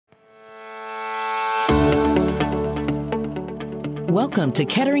Welcome to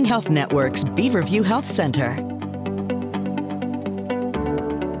Kettering Health Network's Beaverview Health Center.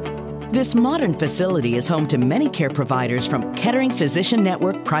 This modern facility is home to many care providers from Kettering Physician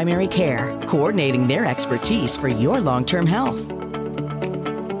Network Primary Care, coordinating their expertise for your long-term health.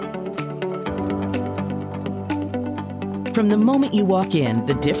 From the moment you walk in,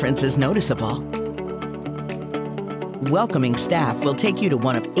 the difference is noticeable. Welcoming staff will take you to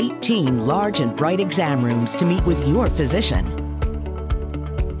one of 18 large and bright exam rooms to meet with your physician.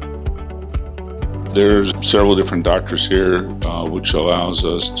 There's several different doctors here, which allows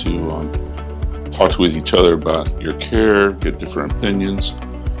us to talk with each other about your care, get different opinions.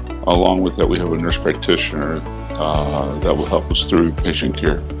 Along with that, we have a nurse practitioner that will help us through patient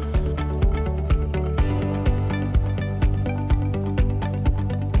care.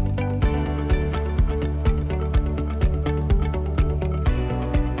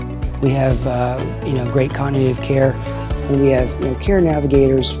 We have great continuity of care. And we have care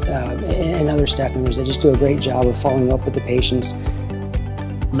navigators and other staff members that just do a great job of following up with the patients.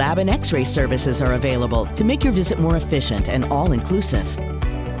 Lab and X-ray services are available to make your visit more efficient and all-inclusive.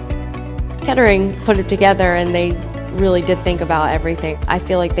 Kettering put it together and they really did think about everything. I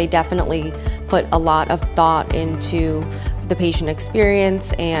feel like they definitely put a lot of thought into the patient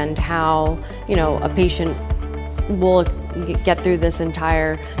experience and how a patient will get through this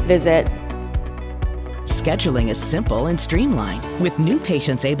entire visit. Scheduling is simple and streamlined, with new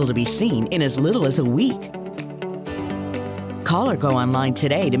patients able to be seen in as little as a week. Call or go online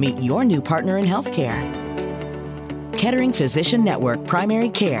today to meet your new partner in healthcare. Kettering Physician Network Primary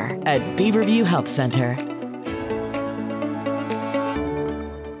Care at Beaverview Health Center.